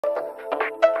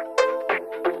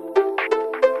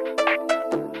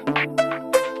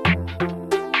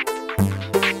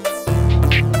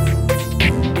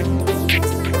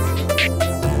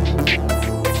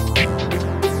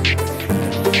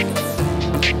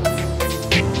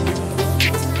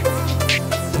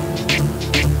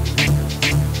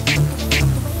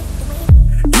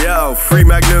3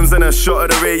 magnums and a shot of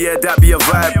the Ray, yeah, that be a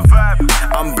vibe.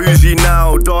 I'm bougie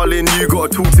now, darling, you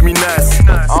gotta talk to me nice.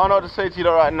 I don't know what to say to you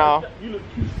right now.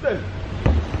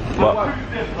 But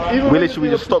we literally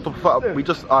just stopped up. We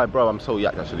just, alright, bro, I'm so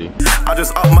yacked actually. I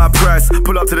just up my price,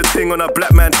 pull up to the thing on a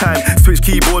black man time. Switch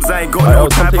keyboards, I ain't got no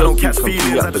time, I don't catch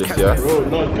feelings. I just catch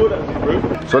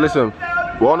So listen,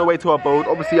 we're on the way to Abode.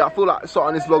 Obviously, I feel like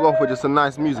starting this vlog off with just some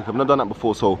nice music. I've never done that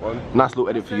before, so nice little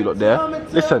edit for you lot there.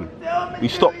 Listen, we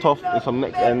stopped off in some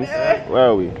next ends. Where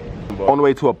are we? On the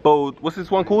way to Abode. What's this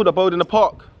one called? Abode in the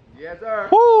Park? Yes, sir.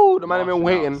 Woo! The man have been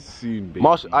waiting. Soon, baby.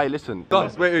 Marshall, aye, listen.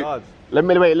 Wait. Let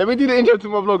me do the intro to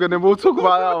my vlog and then we'll talk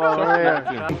about that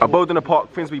one. Abode in the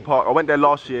Park, Finsbury Park. I went there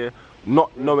last year,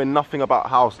 not knowing nothing about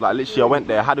house. Like literally, I went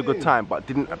there, had a good time, but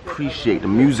didn't appreciate the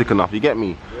music enough. You get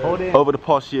me? Over the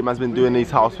past year, man's been doing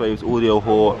these house waves, Audio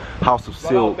Whore, House of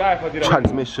Silk,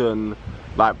 Transmission.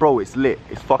 Like, bro, it's lit.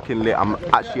 It's fucking lit. I'm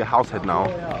actually a house head now.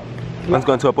 Man's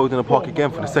going to Abode in the Park again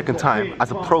for the second time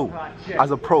as a pro.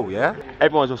 Yeah?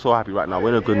 Everyone's just so happy right now. We're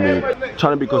in a good mood.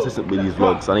 Trying to be consistent with these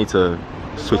vlogs. I need to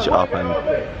switch it up and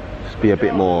just be a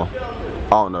bit more, I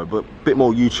don't know, but a bit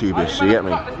more YouTube-ish, you get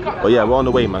me? But yeah, we're on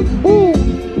the way, man. Woo!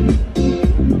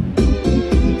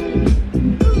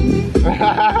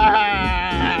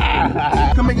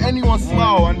 Can make anyone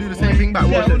smile and do the same thing back.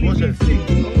 Watch this.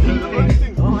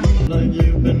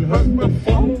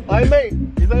 Hi mate,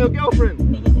 is that your girlfriend?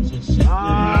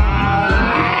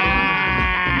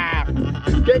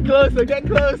 Get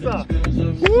closer.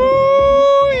 Woo!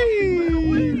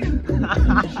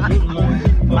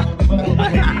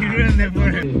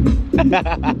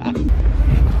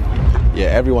 Yeah,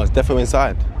 everyone's defo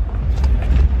inside.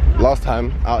 Last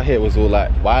time out here was all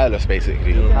like wireless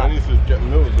basically. I need to get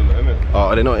notes in it, innit? Oh,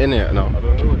 are they not in it? No. I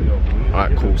don't know.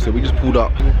 Alright, cool. So we just pulled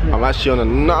up. I'm actually on a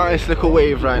nice little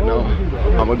wave right now.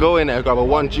 I'm gonna go in there, grab a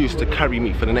one juice to carry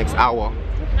me for the next hour.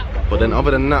 But then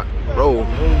other than that, bro,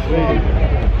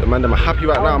 the man, I'm happy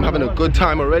right now. I'm having a good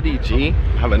time already, G.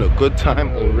 Having a good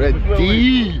time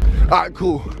already. Alright,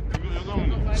 cool.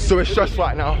 So we're stressed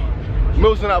right now.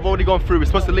 Mills and I have already gone through. We're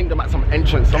supposed to link them at some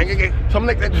entrance. Some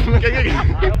next entrance.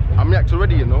 I'm yacked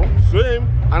already, you know. Same.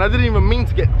 And I didn't even mean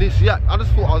to get this yacked. I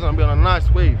just thought I was gonna be on a nice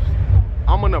wave.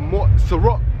 I'm on a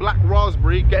Ciroc Black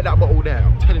Raspberry. Get that bottle there.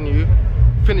 I'm telling you,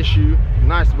 finish you.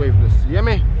 Nice waveless. You hear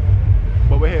me?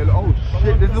 But we're here. Oh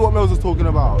shit! This is what Mills was talking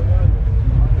about.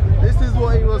 This is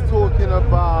what he was talking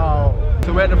about.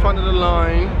 So we're at the front of the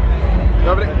line.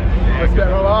 Oh,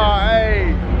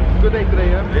 hey. Good day today,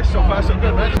 yeah? It's so fast, so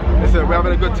good, man. Listen, we're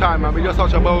having a good time, man. We just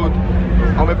touched Abode.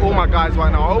 I'm with all my guys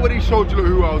right now. I already showed you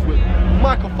who I was with.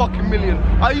 Michael fucking Million.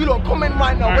 Are you lot comment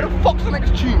right now? Where the fuck's the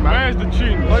next tune, man? Where's the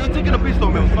tune? Oh, you're taking a piss though,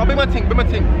 Mills. I'll be my thing,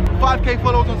 5k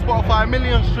followers on Spotify, 1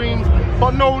 million streams,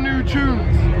 but no new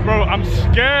tunes. Bro, I'm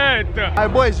scared.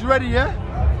 Alright, boys, you ready, yeah?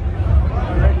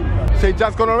 Ready. Say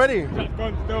Jazz gone already? Jazz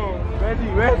gone still. Ready.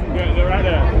 Yeah, they're right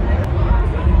there.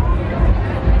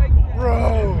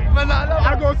 Bro, man,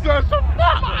 I go search some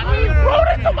fuck. Bro,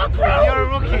 that's on my crown. You're a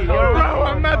rookie. Bro,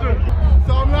 I'm mad.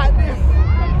 So I'm like this.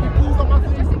 He pulls up my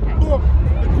thing, boom.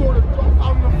 The corner drops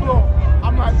on the floor.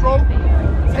 I'm like, bro,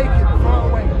 take it, throw it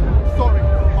away.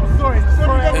 I'm sorry.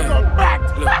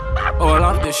 Oh, I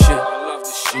love this shit.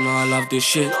 You know I love this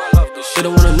shit. They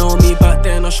don't wanna know me back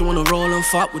then. I should wanna roll and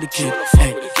fuck with the kid.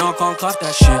 Hey, no, I can't cuff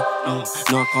that shit.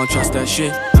 No, I can't trust that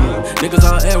shit. Niggas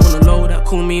out here wanna know that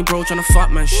call me bro tryna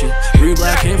fuck man shit. Real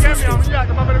black came from skin.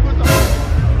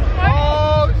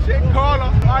 Oh shit,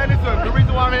 Carla. Alright, listen, the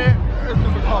reason why I'm here is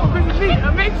because of Carla.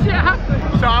 I make shit happen.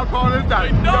 Shout out Carla's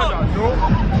dad. No.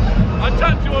 I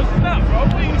chat to you on Snap, bro. What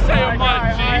do you say on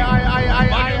my G?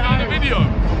 I the video.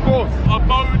 Of course.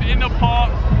 Abode in the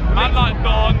Park. Man like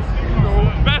dance.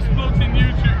 Best vlogs in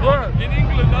YouTube. In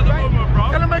England at the moment, bro.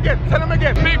 Tell him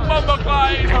again. Big Bomber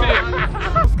Clyde.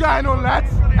 What's going on,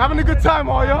 lads? Having a good time,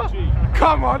 are ya?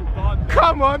 Come on.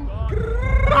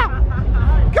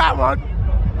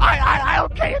 I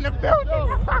okay in the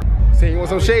building. Say you want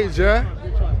some shades, yeah?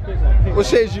 What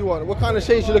shades you want? What kind of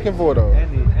shades you looking for though?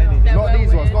 Any. Not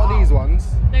these ones, not these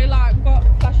ones. They like got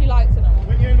flashy lights in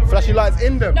them. Flashy lights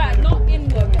in them? No, not in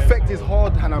them. Effect is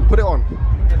hard, Hannah. Put it on.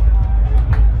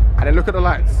 And then look at the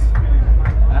lights.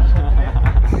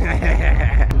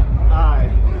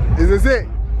 Is this it?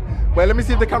 Well, let me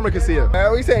see if the camera can see it. What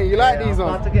are you saying? You like these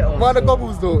ones? What are the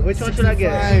gobbles though? Which one should I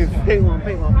get? Pick one.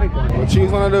 Well,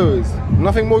 choose one of those.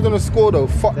 Nothing more than a score though.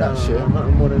 Fuck that shit.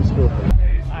 Nothing more than a score.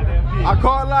 I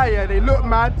can't lie, yeah, they look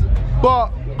mad,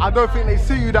 but I don't think they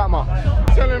suit you that much.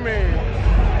 Telling me.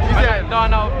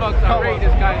 Darnell vlogs, I rate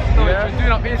this guy's story. Yeah. We're doing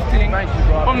running up his thing. Thank you,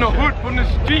 bro. From the hood, from the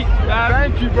street.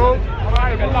 Thank you, bro.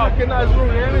 Alright, recognize rule,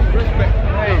 respect.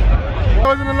 Hey. I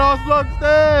was in the last vlog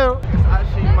still. It's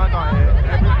actually mad out here.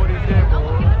 Everybody's here, bro.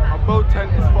 Our boat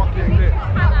tent is fucking lit.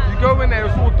 You go in there,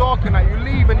 it's all dark and that. You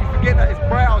leave and you forget that it's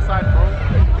bright outside, bro.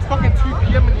 It's fucking 2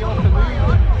 PM in the afternoon.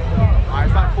 Alright,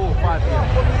 it's like 4 or 5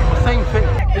 PM. Same thing.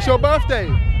 It's your birthday.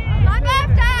 My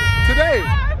birthday! Today?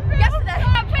 Yesterday.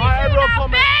 Alright, everyone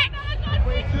comment.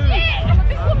 22. I'm a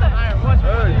big woman.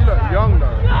 Oh, you look young though.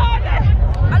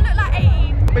 I look like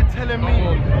 18. Been telling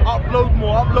me, upload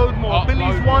more, upload more. Upload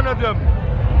Billy's more. one of them.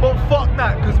 But fuck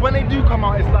that, because when they do come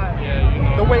out, it's like, Yeah, you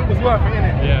know. the wait was worth it,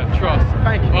 innit? Yeah, trust.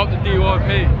 Thank you. Up the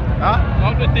D1P. Huh?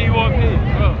 Up the D1P.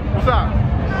 Oh. What's that?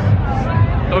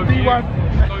 Over D1. you.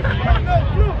 Over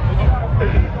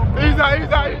you. Who's that? Who's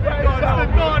that? Who's that?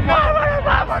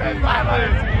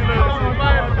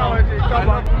 Come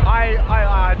on.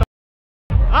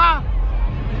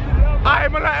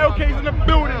 I'm like, okay, he's in the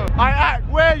building. I act,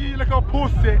 where are you like a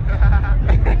pussy? You're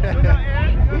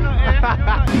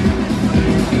not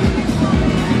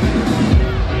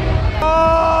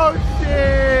Oh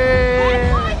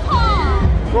shit!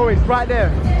 Bro, it's right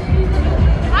there.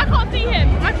 I can't see him.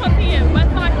 I can't see him.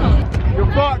 Where's my car? You're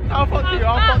fucked. How fucked you?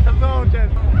 How fucked as well, Jen?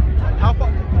 How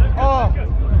fucked? Oh.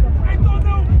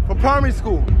 From primary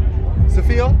school.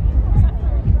 Sophia?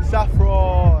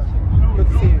 Saffron. Good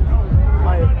to see you.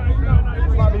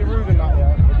 This might be rude and that,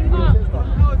 yeah?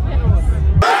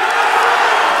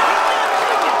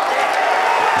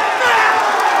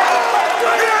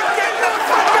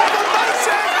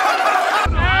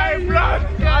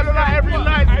 I don't like every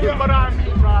light skin, but I'm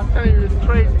telling you, it's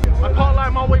crazy. I can't lie,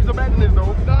 my waves are better than this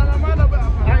though.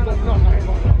 I ain't got none.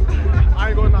 I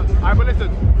ain't got none. Alright, but listen,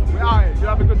 we're out here. You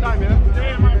have a good time, yeah?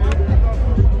 Yeah,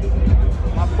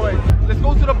 my boy. Let's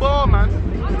go to the bar, man.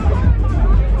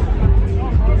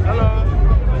 Hello.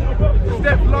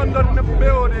 Steph London in the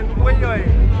building.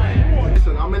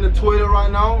 Listen, I'm in the toilet right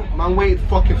now. Man, waited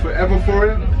fucking forever for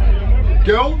it.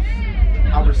 Girls,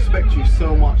 I respect you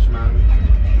so much, man.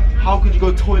 How could you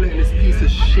go toilet in this piece of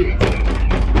shit?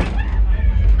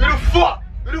 Who the fuck?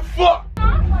 Who the fuck?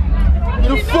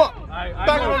 Who the fuck?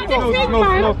 Back on the door.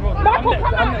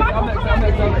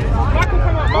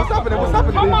 What's happening? What's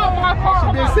happening?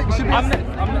 She being sick. She being sick.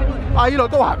 Ah, you lot,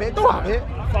 don't have it. Don't have it.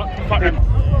 Fuck him.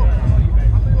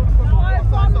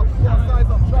 Size up. Size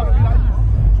up. Trying to be like you.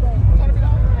 Trying to be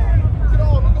like you. Look at it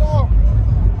all. Look at it all.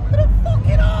 Look at it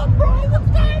fucking up, bro. What's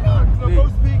going on? So go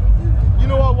speak. You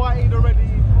know I whited already.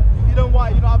 You don't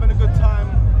white, you're not having a good time.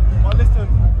 But listen,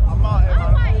 I'm out here,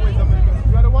 man. I'm always having a good time.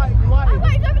 You had a white, you white. I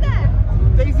whited over there.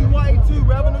 Daisy whited too,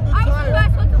 we're having a good time. I was the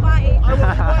first one to white. I was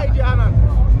whited yet, Hannah.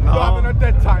 You're having a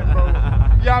dead time, bro.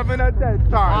 You're having a dead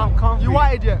time. You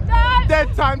whited yet? No.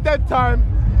 Dead time, dead time.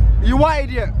 You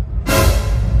whited yet?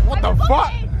 What the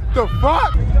fuck? The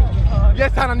fuck?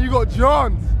 Yes, Hannah, you got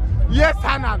Johns. Yes,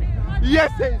 Hannah.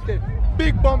 Yes, HK.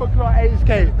 Big bomber clock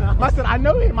HK. Listen, I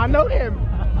know him, I know him.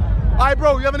 Alright,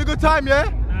 bro, you having a good time, yeah?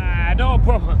 No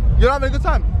problem. You're having a good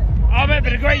time? I'm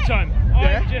having a great time.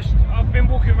 Yeah? I've been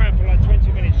walking around for like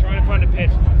 20 minutes trying to find a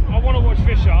piss. I want to watch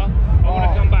Fisher. I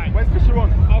want to come back. Where's Fisher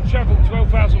on? I've travelled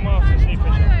 12,000 miles to see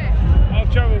Fisher.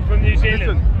 I've travelled from New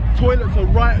Zealand. Listen, toilets are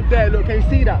right there. Look, can you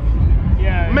see that?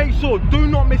 Yeah. Make sure, do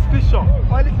not miss Fisher.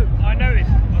 Alright, listen. I know this.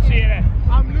 I'll see you there.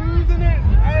 I'm losing it.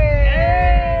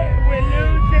 Hey, we're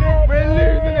losing it. We're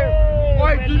losing it.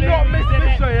 Alright, do not miss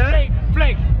Fisher, yeah?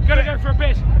 Blake, gotta go for a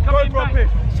piss. Come Go on for a back.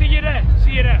 piss. See you there.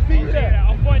 See you there. See you there.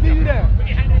 I'll find See you. you there. Put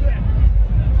your hand in there.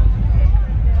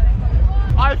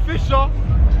 Alright, Fisher,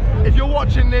 if you're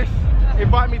watching this,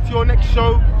 invite me to your next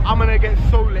show. I'm gonna get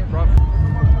so lit, bruv.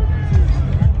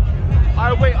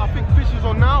 Alright, wait, I think Fisher's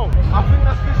on now. I think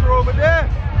that's Fisher over there.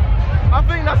 I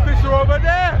think that's Fisher over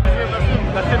there.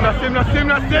 That's him, that's him, that's him,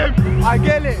 that's him. I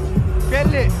get it. Get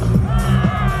lit.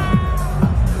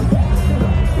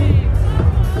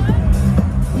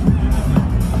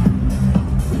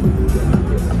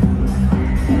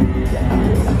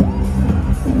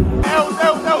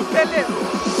 Get lit.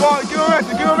 Go on,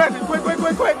 give him a message, quick.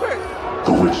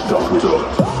 The Witch Doctor.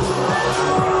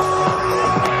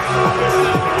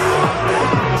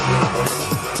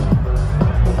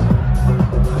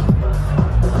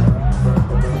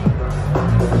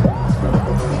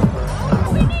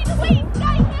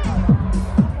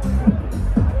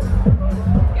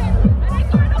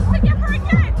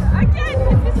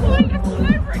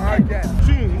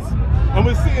 And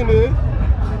we're sitting there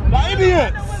like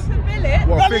idiots.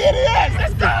 Like idiots,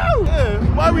 let's go!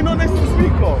 Yeah, why are we not next to the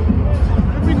speaker?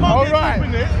 If we can't get deep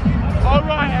in it.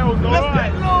 Alright, Els,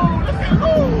 alright. Let's get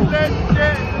low. Let's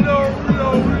get low.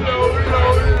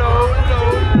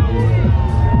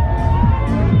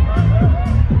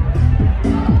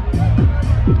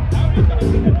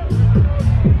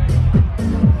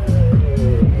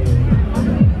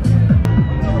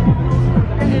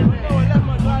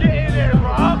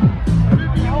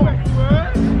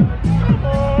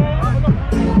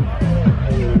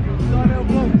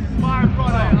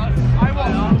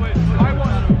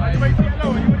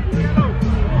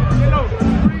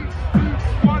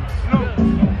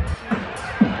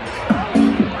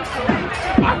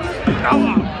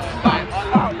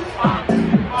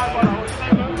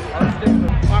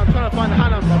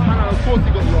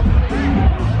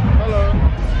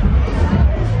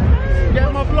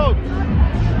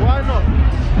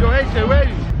 Yo, HK, where are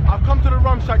you? I've come to the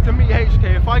rum shack to meet HK.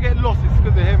 If I get lost, it's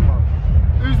because of him, man.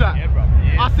 Who's that? Yeah, bro.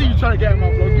 Yeah. I see you trying to get him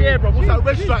on vlog. Yeah, bro. What's that?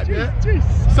 Red stripe, yeah?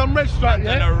 Some red stripe,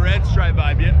 yeah? And a red stripe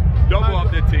vibe, yeah? Double up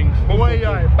the thing. Wait,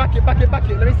 back it. Let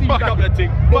me see you back up the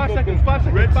thing. 5 seconds.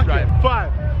 Red back stripe. it.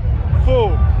 5,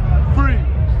 4, 3,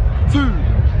 2,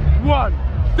 1.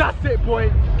 That's it,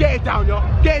 boy. Get it down, yo.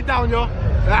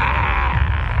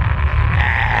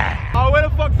 Oh, where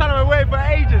the fuck's Santa? We're waiting for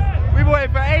ages. We've been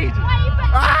waiting for ages.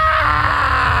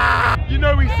 You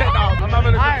know we set up. I'm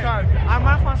having a good time. I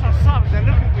might find some subs. They're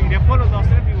looking for you. They follow us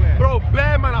everywhere. Bro,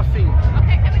 bare man I've seen.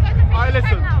 Okay, can we go to Fisher's Alright,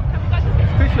 listen. right now? Can we go to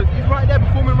Fisher's? Fisher, he's right there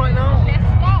performing right now. Let's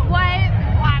go. Why?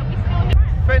 We still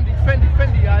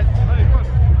Fendi, guys. Hey,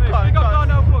 big up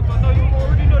Darnell vlogs. I know you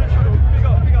already know the channel. Big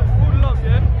up. All the love,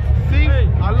 yeah? See? Hey,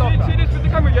 I love that. See this with the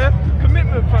camera, yeah?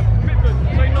 Commitment, fam. Commitment.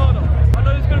 Say nada. I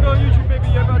know this is gonna go on YouTube, baby,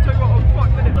 yeah, but I tell you what, I'm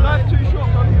fucked in it. Life's too short,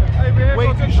 man. Hey, we're here Way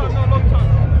for a too good short. time, not a long time.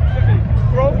 Get me?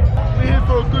 Bro, we're here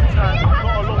for a good time, not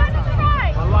a long time.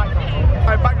 I like that.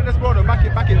 Alright, back to this brother. Back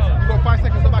it. You got 5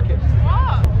 seconds to back it.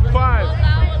 5,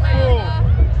 4,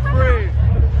 3,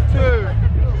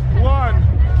 2, 1.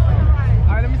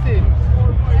 Alright, let me see.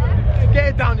 Get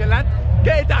it down, you lad.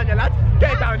 Get it down, you. Back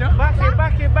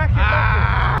it.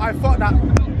 I fuck that.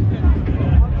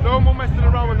 No more messing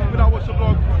around with people that watch the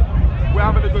vlog. We're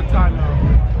having a good time now.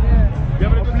 You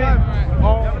having a good time?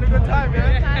 Oh, you having a good time,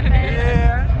 yeah?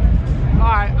 Yeah.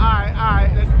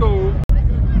 Alright, let's go.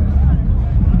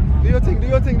 Do your thing. You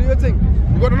got the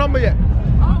number yet?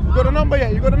 You got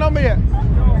the number yet?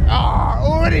 Ah,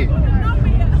 already.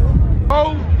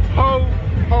 Ho.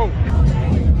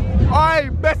 Aye,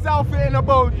 best outfit in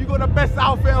Abode. You got the best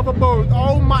outfit of Abode.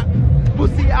 Oh my,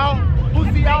 pussy out,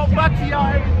 butty out.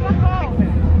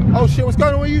 Oh shit, what's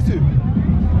going on with you two?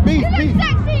 Beef.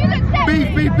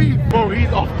 Beef. Bro,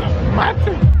 he's off the mad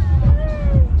thing.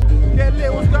 Get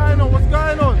lit, what's going on?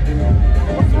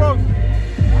 What's wrong?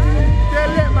 Get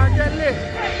lit, man, get lit.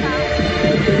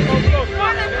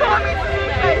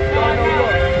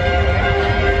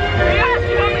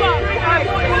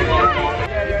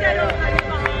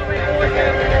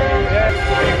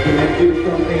 Can I do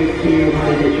something to you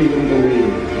that you wouldn't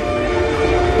believe?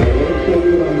 Let's show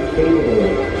you what I'm capable of.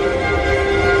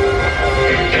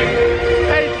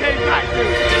 HK back,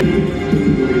 dude.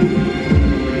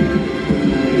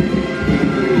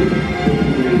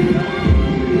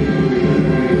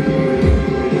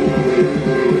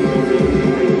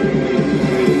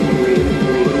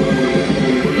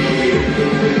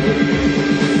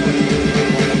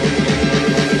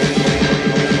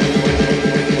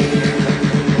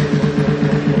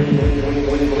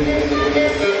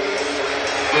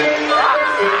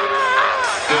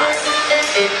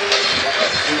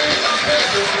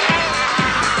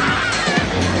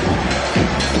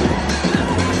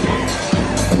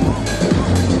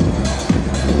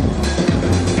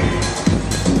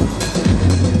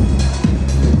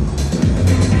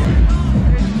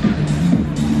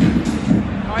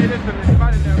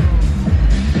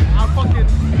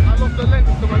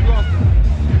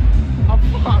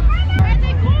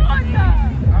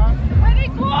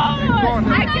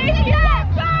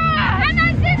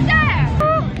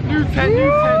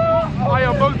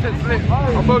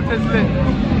 Abode's lit.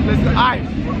 Listen,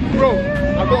 bro,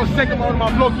 I got a second one on my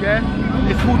vlog, yeah?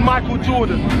 It's called Michael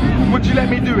Jordan. Would you let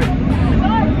me do it?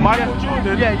 Michael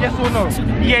Jordan? Yeah, yes or no?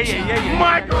 Yeah.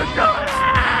 Michael Jordan!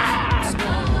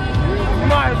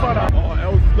 My brother. Oh,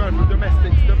 Els is going for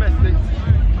domestics.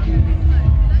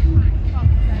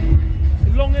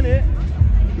 It's long, innit?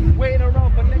 Waiting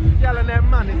around for next gal and their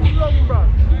man. It's long, bro.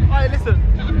 Alright, listen.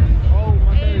 Oh,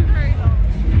 my days.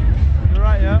 You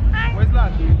right, yeah? Where's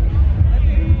Lash?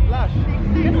 Lash?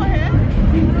 You're not here.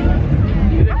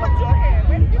 Did it come to You're here.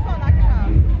 When did you start like it now?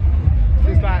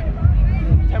 Since like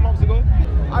 10 months ago.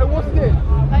 What's this?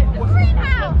 Like the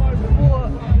greenhouse.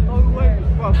 No way.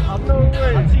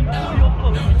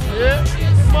 Yeah?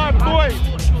 My boy,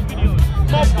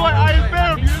 I ain't fair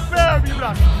of you,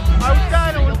 blood. What's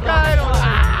going on?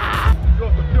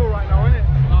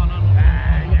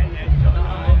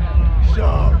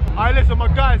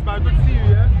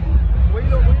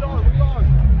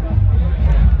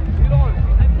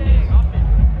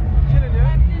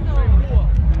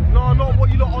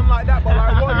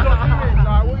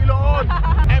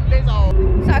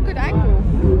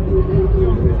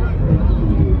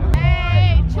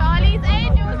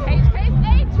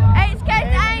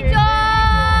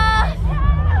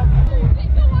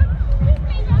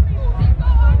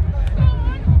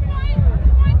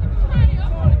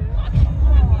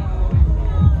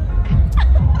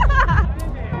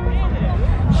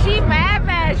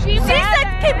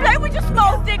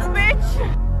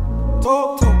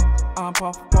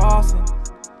 crossing.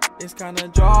 It's kinda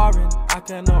jarring, I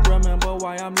cannot remember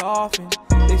why I'm laughing.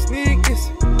 They sneak this,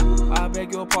 I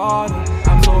beg your pardon.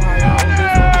 I'm so high out of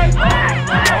this,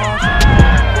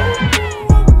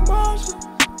 I'm a Martian.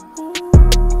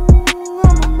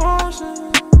 I'm a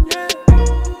Martian, yeah.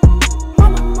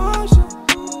 I'm a Martian.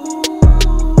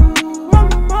 I'm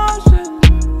a Martian,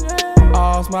 yeah.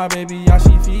 Ask my baby how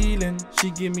she feeling.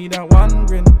 She give me that one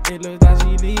grin. It looks like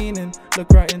she leaning. Look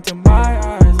right into my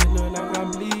eyes, it look like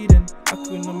I'm bleeding. I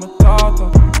couldn't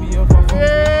matata, be a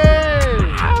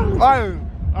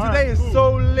Today is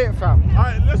so lit, fam.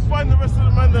 Alright, let's find the rest of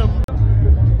the man then.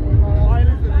 Alright,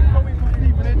 listen, he told me to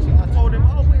Stevenage. I told him,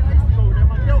 oh wait, I used to go there.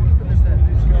 My girl used to live there.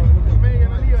 Me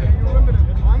and Aaliyah, you remember them?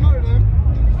 I know them.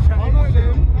 I know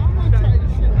them.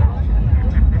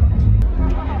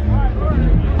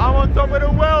 I'm on top of the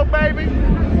world, baby.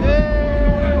 Yeah.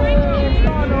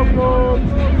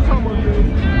 Come on, dude.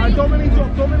 Alright, Dominic drop.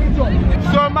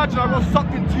 So imagine I got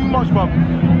sucked in too much, bruv.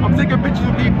 I'm taking pictures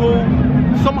of people.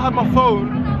 Someone had my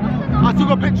phone. I took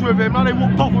a picture of him, now they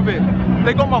walked off with it.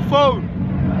 They got my phone.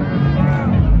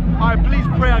 Alright, please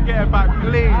pray I get it back,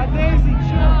 please.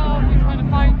 We're trying to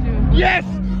find you. Yes!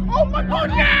 Oh my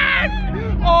god, yes!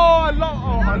 Oh, I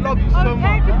love you so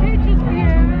much. Pictures for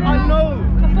you. I know.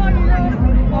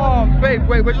 Oh, babe,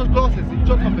 wait, where's your glasses? Did you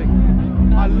drop something?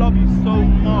 I love you so I was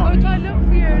much. trying to look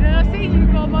for you, and then I see you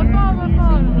go, my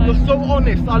phone. You're so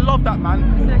honest. I love that, man.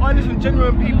 I listen to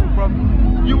genuine people, bro.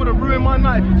 You would have ruined my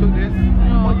night if you took this.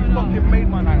 But you fucking made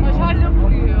my night. I was trying to look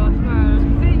for you, I swear. I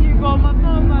see you go, my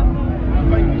phone.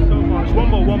 Thank you so much. One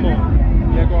more.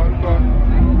 Yeah, go on.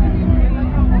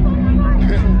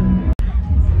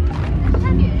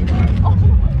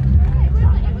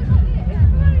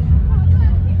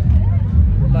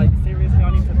 Like, seriously, I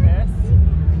need to piss?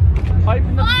 What are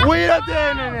you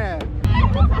doing in there?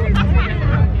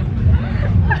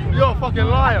 You're a fucking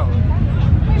liar.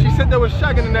 She said they were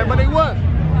shagging in there, but they weren't.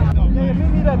 Yeah,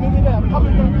 meet me there. I'm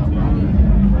coming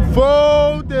down.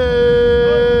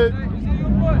 Folded.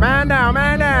 Man down.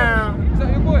 Is that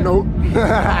your boy? No.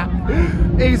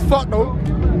 He's fucked though.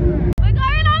 We're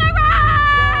going on a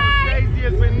ride! Daisy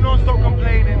has been non-stop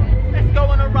complaining. Let's go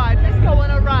on a ride.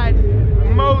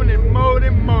 Moaning.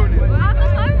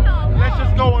 Let's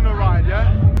just go on a ride,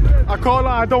 yeah? I can't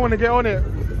lie, I don't want to get on it.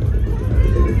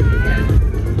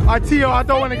 I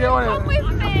don't want to get on it. Come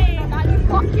with me! You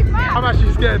fucking man! I'm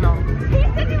actually scared now. He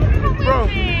said he would come with Bro.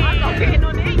 me! I'm not getting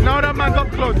on it! Now that man's up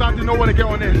close, I do not want to get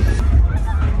on this.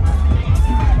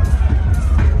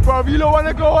 Bro, you don't want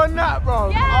to go on that, bro?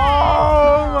 Yeah.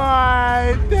 Oh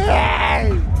my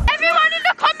days! Everyone in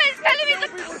the comments telling me to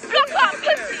block up!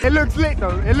 It looks lit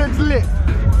though, it looks lit.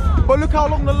 But look how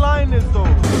long the line is though.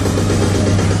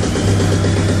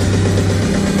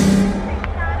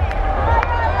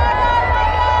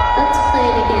 Let's play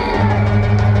it again.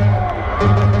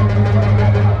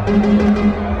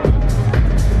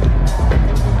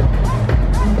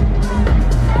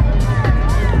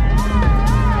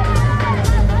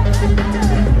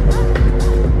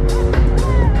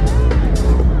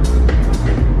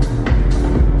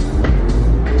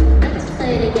 Let's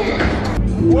play it again.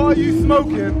 What are you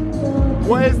smoking?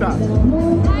 What is that?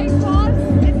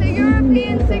 It's a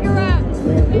European cigarette! I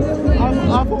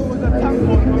thought it was a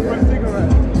tampon for a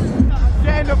cigarette.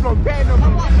 Get in the vlog.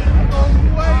 No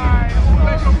way!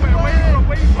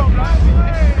 Where you from, lad?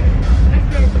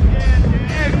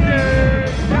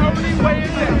 The only way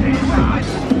is there.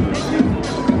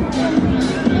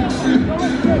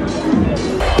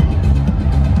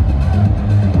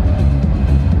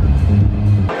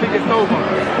 I think it's over.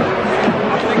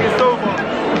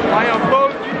 I am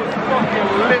both you was fucking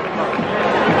lit, man.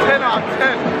 10 out of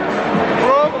 10.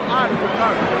 Bro, I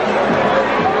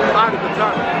had a good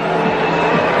time.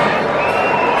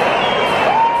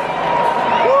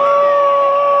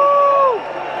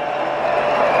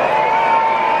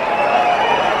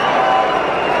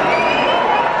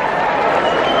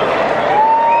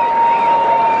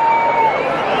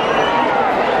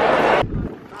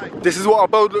 Woo! This is what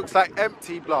Abode looks like,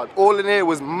 empty, blood. All in here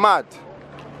was mad.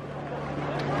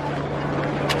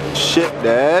 Shit,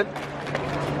 Dad.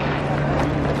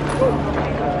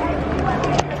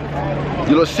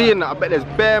 You lot seeing that? I bet there's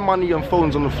bare money and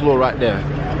phones on the floor right there.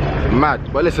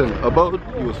 Mad. But listen, Abode,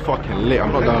 he was fucking lit.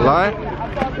 I'm not gonna lie.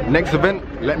 Next event,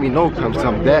 let me know, cause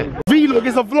I'm there. Vlog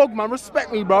is a vlog, man.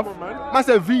 Respect me, bruv. Man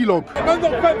said vlog. Man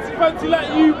got fancy like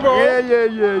you, bro. Yeah.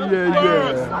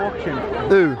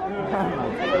 Who?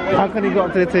 How can he go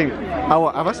up to the thing?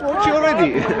 Have I smoked you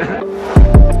already?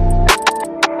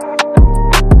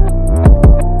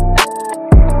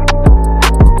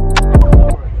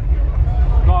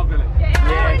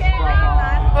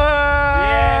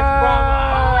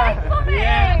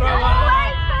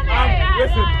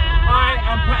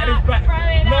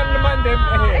 None of the man them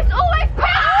are here. It's always